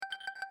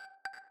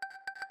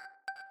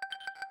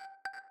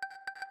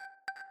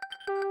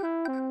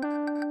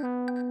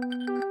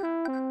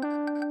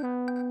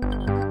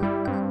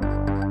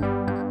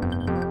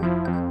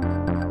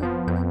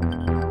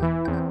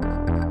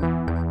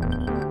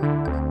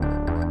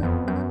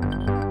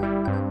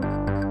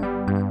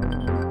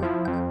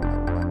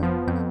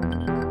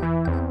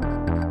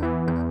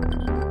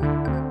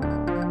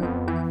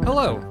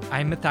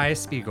I'm Matthias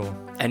Spiegel.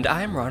 And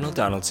I'm Ronald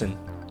Donaldson.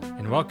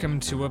 And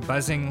welcome to a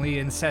buzzingly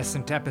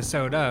incessant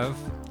episode of...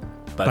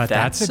 But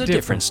that's a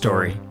different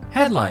story.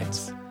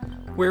 Headlines,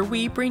 where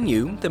we bring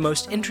you the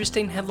most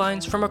interesting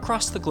headlines from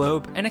across the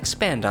globe and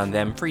expand on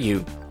them for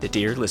you, the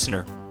dear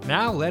listener.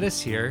 Now let us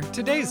hear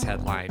today's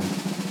headline.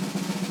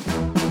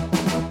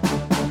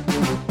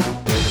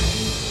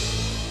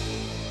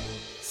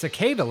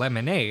 Cicada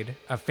lemonade,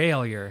 a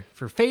failure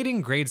for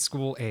fading grade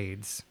school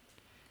aides.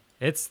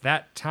 It's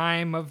that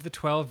time of the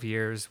 12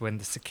 years when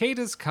the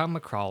cicadas come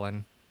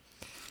a-crawlin'.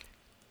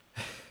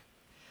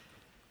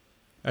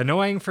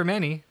 Annoying for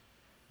many,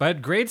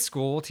 but grade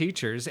school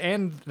teachers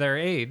and their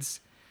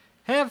aides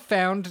have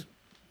found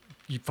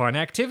fun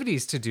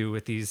activities to do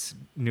with these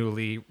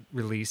newly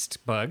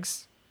released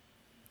bugs.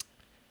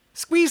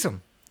 Squeeze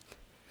them.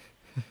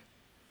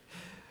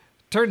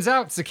 Turns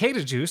out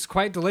cicada juice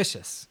quite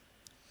delicious.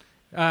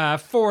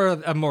 For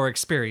a more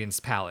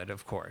experienced palate,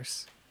 of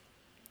course.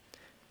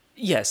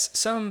 Yes,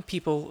 some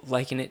people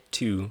liken it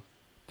to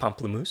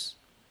pamplemousse.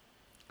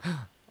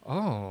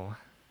 Oh,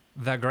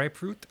 the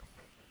grapefruit?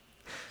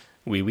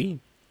 Oui, oui.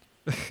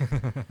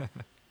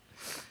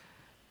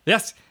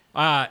 Yes,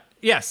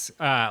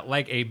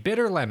 like a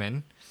bitter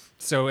lemon.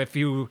 So if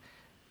you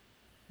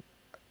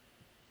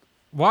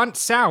want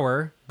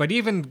sour, but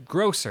even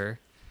grosser,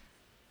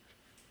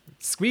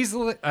 squeeze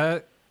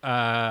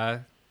a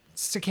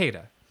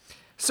cicada.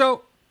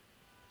 So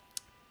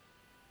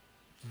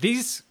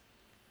these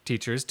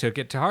teachers took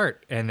it to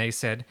heart and they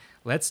said,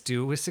 let's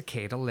do a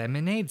cicada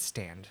lemonade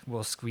stand.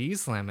 We'll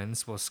squeeze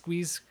lemons, we'll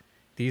squeeze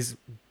these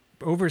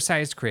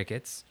oversized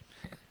crickets,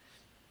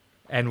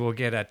 and we'll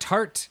get a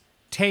tart,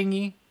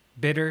 tangy,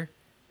 bitter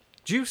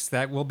juice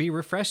that will be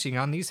refreshing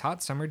on these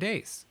hot summer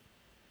days.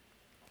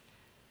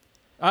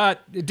 It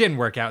didn't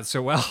work out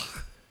so well.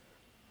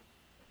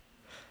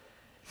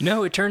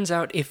 No, it turns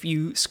out if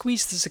you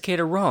squeeze the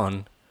cicada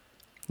wrong,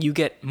 you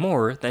get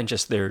more than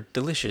just their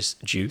delicious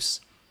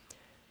juice.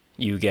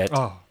 You get,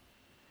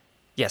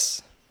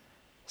 yes,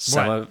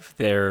 some of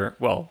their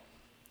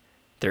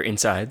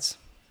insides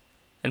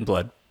and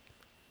blood.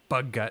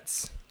 Bug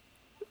guts.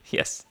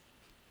 Yes.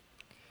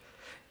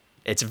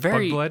 It's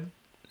very... Bug blood?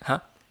 Huh?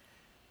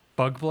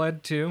 Bug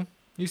blood, too,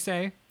 you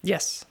say?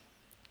 Yes.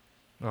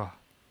 Oh.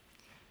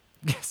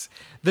 Yes.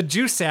 The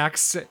juice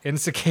sacs in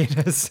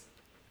cicadas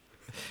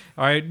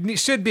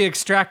should be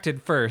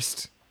extracted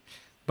first.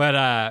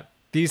 But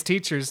these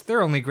teachers,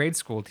 they're only grade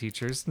school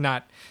teachers,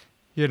 not,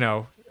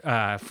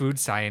 food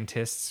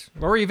scientists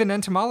or even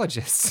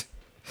entomologists.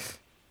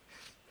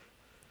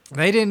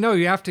 They didn't know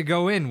you have to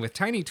go in with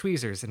tiny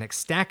tweezers and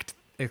extract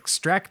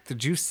the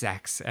juice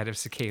sacs out of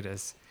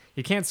cicadas.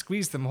 You can't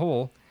squeeze them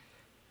whole,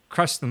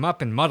 crush them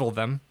up and muddle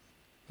them.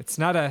 It's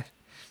not a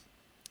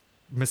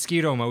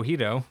mosquito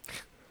mojito.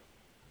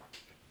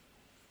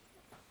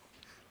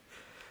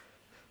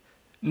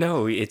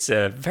 No, it's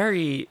a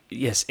very,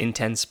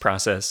 intense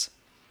process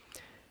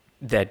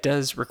that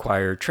does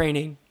require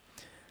training.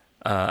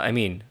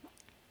 And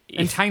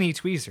tiny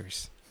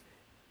tweezers.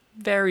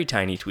 Very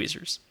tiny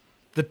tweezers.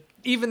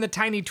 Even the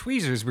tiny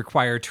tweezers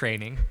require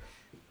training.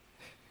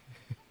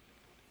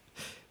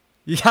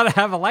 You gotta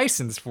have a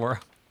license for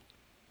them.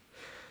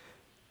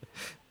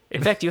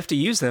 In fact, you have to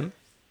use them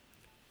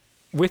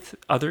with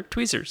other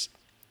tweezers.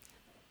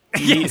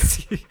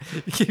 Yes.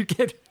 You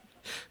get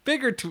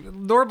bigger,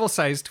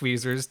 normal-sized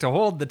tweezers to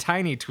hold the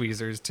tiny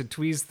tweezers to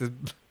tweeze the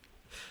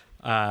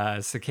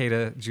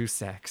cicada juice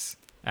sacs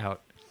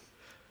out.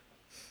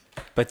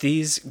 But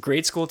these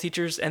grade school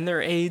teachers and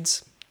their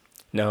aides,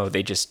 no,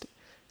 they just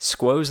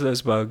squoze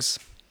those bugs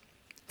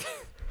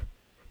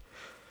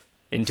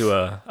into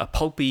a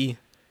pulpy,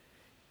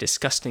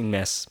 disgusting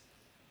mess.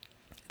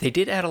 They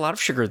did add a lot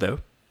of sugar, though,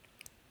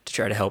 to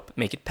try to help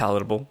make it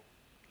palatable.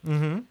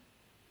 Mm-hmm.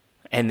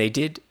 And they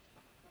did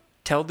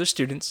tell their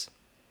students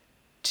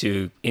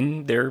to,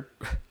 in their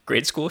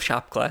grade school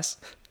shop class,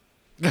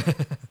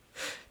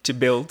 to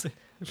build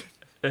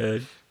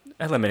a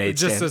lemonade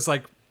stand. Just as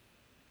like,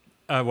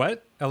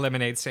 what? A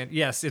lemonade stand?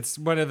 Yes, it's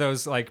one of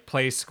those like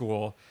play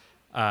school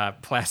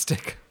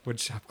plastic wood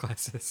shop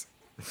classes.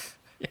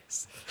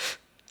 Yes.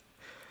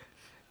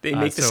 They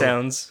make the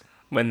sounds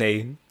when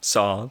they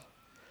saw.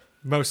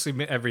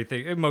 Mostly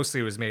everything. It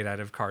mostly was made out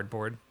of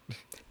cardboard.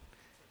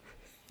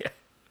 Yeah.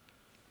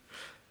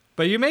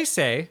 But you may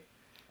say,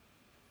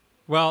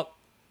 well,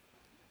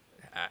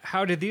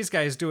 how did these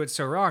guys do it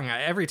so wrong?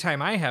 Every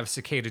time I have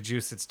cicada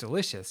juice, it's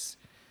delicious.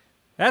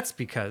 That's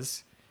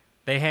because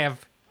they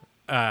have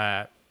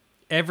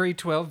every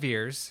 12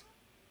 years,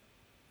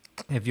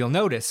 if you'll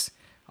notice,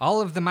 all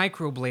of the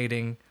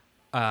microblading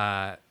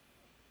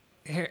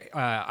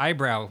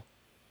eyebrow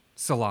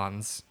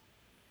salons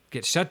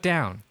get shut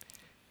down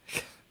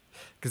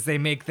because they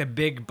make the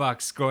big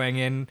bucks going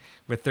in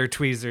with their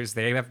tweezers.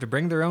 They have to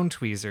bring their own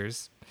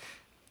tweezers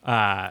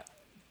to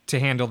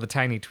handle the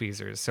tiny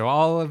tweezers. So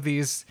all of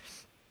these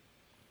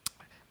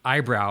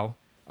eyebrow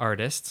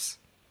artists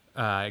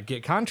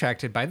get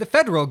contracted by the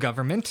federal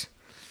government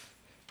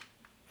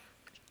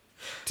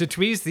to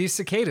tweeze these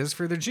cicadas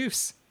for their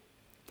juice.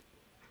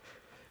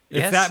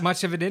 It's that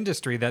much of an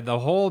industry that the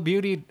whole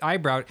beauty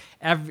eyebrow,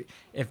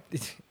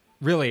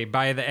 really,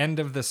 by the end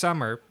of the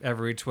summer,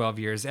 every 12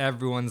 years,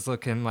 everyone's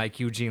looking like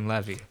Eugene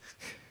Levy.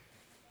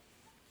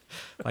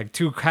 Like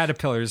two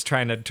caterpillars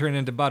trying to turn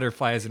into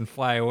butterflies and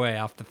fly away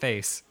off the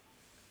face.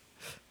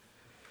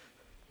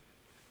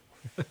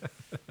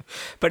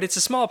 But it's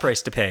a small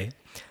price to pay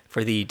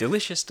for the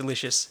delicious,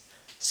 delicious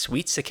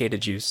sweet cicada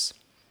juice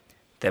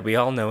that we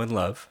all know and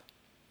love,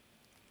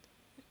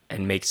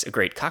 and makes a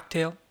great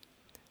cocktail.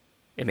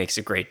 It makes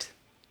a great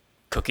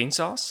cooking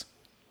sauce.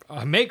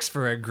 Makes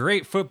for a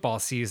great football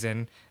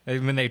season.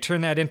 When they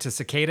turn that into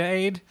Cicada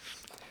Aid,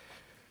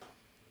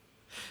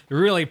 it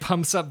really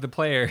pumps up the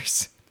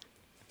players.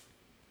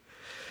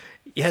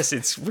 Yes,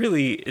 it's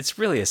really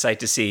a sight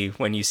to see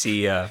when you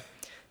see,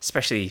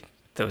 especially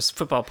those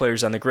football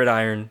players on the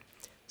gridiron,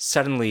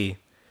 suddenly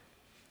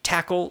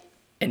tackle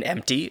an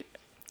empty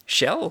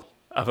shell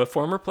of a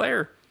former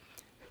player.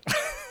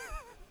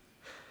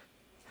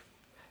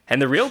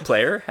 And the real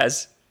player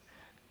has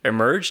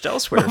emerged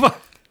elsewhere.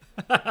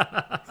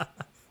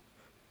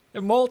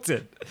 It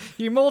molted.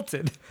 He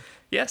molted.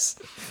 Yes.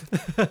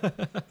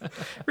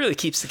 Really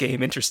keeps the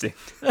game interesting.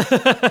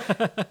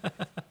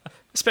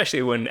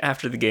 Especially when,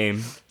 after the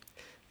game,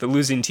 the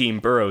losing team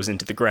burrows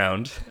into the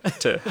ground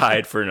to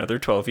hide for another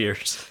 12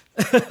 years.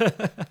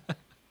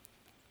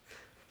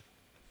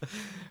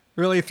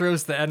 Really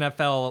throws the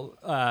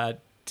NFL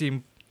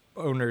team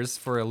owners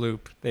for a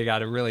loop. They got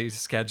to really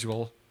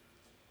schedule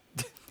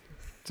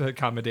to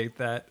accommodate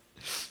that.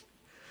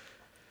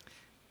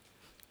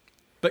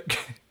 But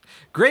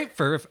great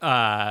for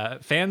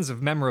fans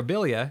of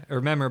memorabilia or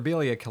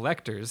memorabilia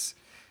collectors.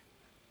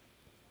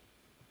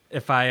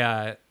 If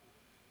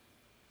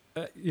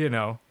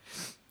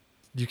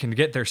you can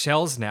get their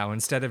shells now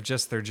instead of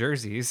just their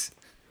jerseys.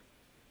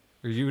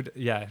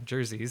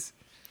 Jerseys.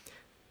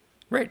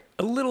 Right.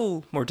 A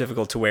little more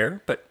difficult to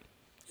wear, but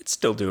it's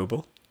still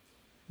doable.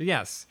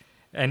 Yes.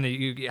 And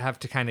you have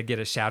to kind of get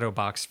a shadow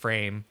box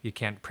frame. You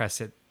can't press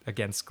it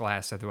against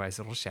glass, otherwise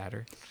it'll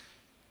shatter.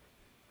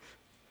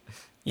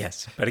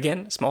 Yes. But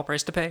again, small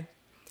price to pay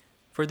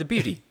for the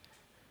beauty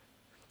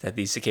that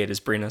these cicadas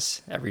bring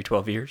us every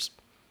 12 years.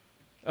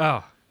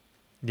 Oh,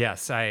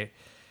 yes. It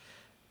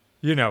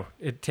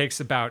takes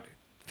about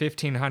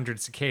 1,500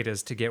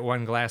 cicadas to get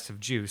one glass of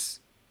juice.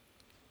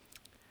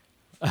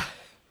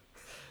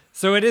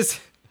 So it is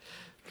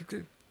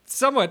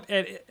somewhat,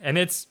 and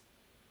it's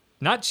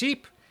not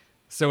cheap.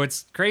 So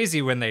it's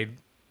crazy when they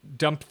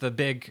dump the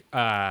big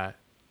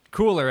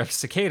cooler of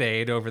Cicada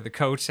Aid over the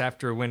coach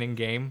after a winning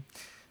game.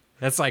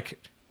 That's like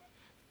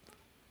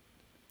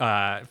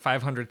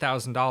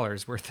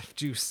 $500,000 worth of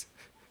juice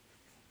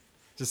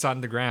just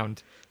on the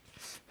ground.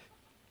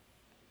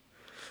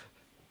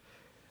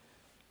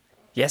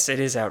 Yes, it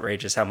is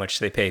outrageous how much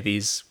they pay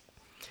these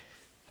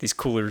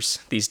coolers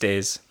these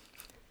days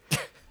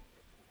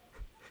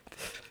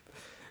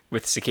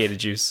with cicada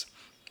juice.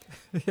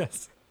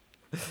 Yes.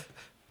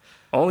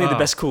 Only the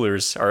best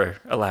coolers are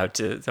allowed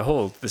to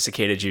hold the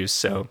cicada juice,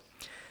 so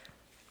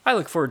I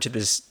look forward to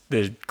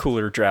the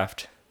cooler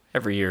draft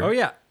every year. Oh,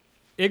 yeah.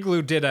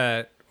 Igloo did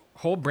a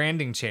whole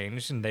branding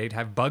change, and they'd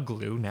have Bug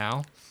Glue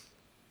now.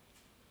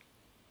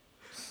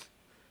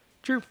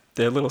 True.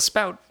 The little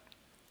spout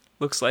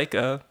looks like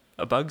a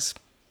bug's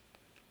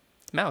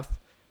mouth.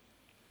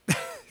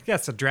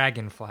 Yes, a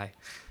dragonfly.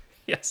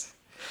 Yes.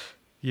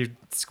 You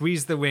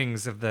squeeze the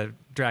wings of the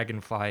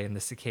dragonfly, and the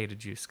cicada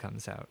juice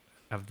comes out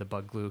of the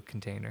Bug Glue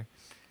container.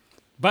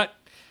 But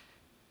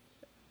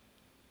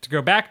to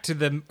go back to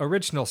the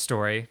original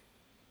story,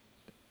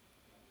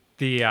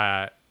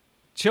 the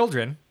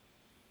children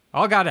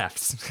all got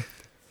Fs.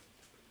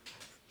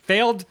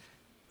 Failed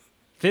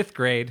 5th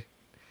grade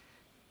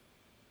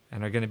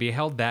and are going to be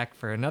held back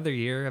for another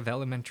year of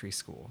elementary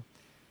school.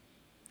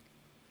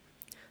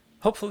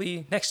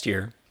 Hopefully next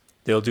year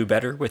they'll do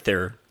better with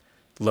their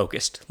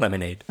locust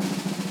lemonade.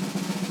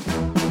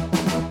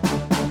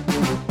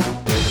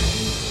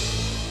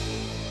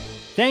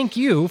 Thank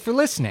you for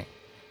listening.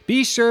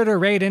 Be sure to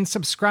rate and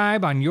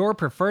subscribe on your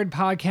preferred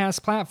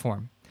podcast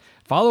platform.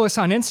 Follow us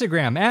on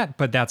Instagram at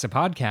But That's a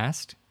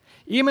Podcast.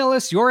 Email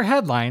us your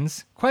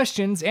headlines,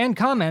 questions, and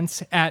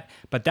comments at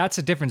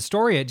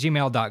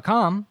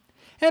butthat'sadifferentstory@gmail.com.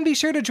 And be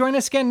sure to join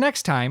us again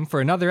next time for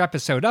another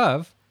episode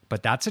of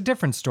But That's a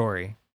Different Story.